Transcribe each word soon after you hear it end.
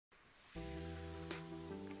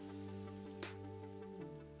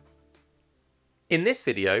In this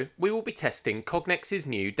video, we will be testing Cognex's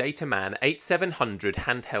new Dataman 8700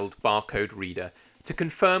 handheld barcode reader to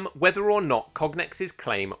confirm whether or not Cognex's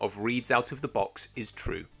claim of reads out of the box is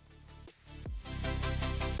true.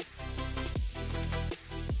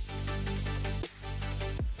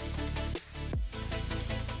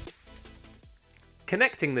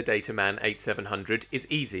 Connecting the Dataman 8700 is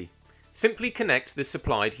easy. Simply connect the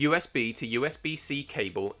supplied USB to USB-C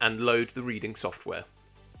cable and load the reading software.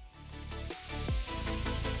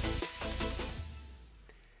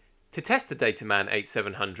 To test the Dataman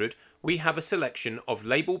 8700, we have a selection of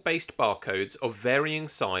label-based barcodes of varying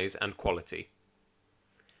size and quality.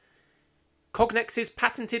 Cognex's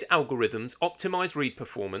patented algorithms optimize read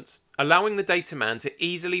performance, allowing the Dataman to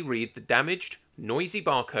easily read the damaged, noisy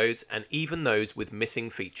barcodes and even those with missing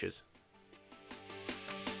features.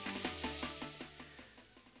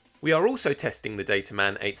 We are also testing the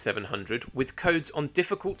Dataman 8700 with codes on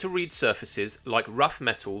difficult to read surfaces like rough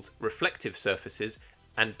metals, reflective surfaces,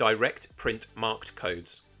 and direct print marked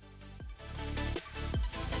codes.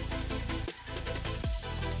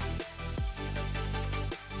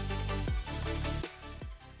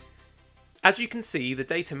 As you can see, the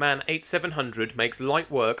Dataman 8700 makes light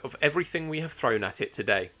work of everything we have thrown at it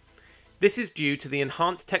today. This is due to the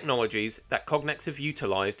enhanced technologies that Cognex have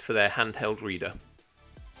utilised for their handheld reader.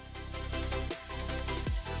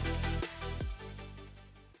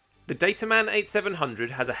 The Dataman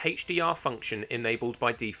 8700 has a HDR function enabled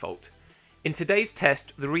by default. In today's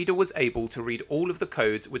test, the reader was able to read all of the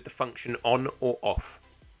codes with the function on or off.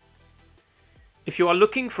 If you are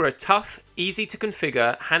looking for a tough, easy to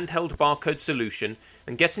configure handheld barcode solution,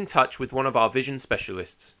 then get in touch with one of our vision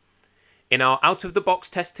specialists. In our out-of-the-box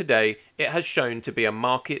test today, it has shown to be a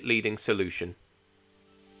market-leading solution.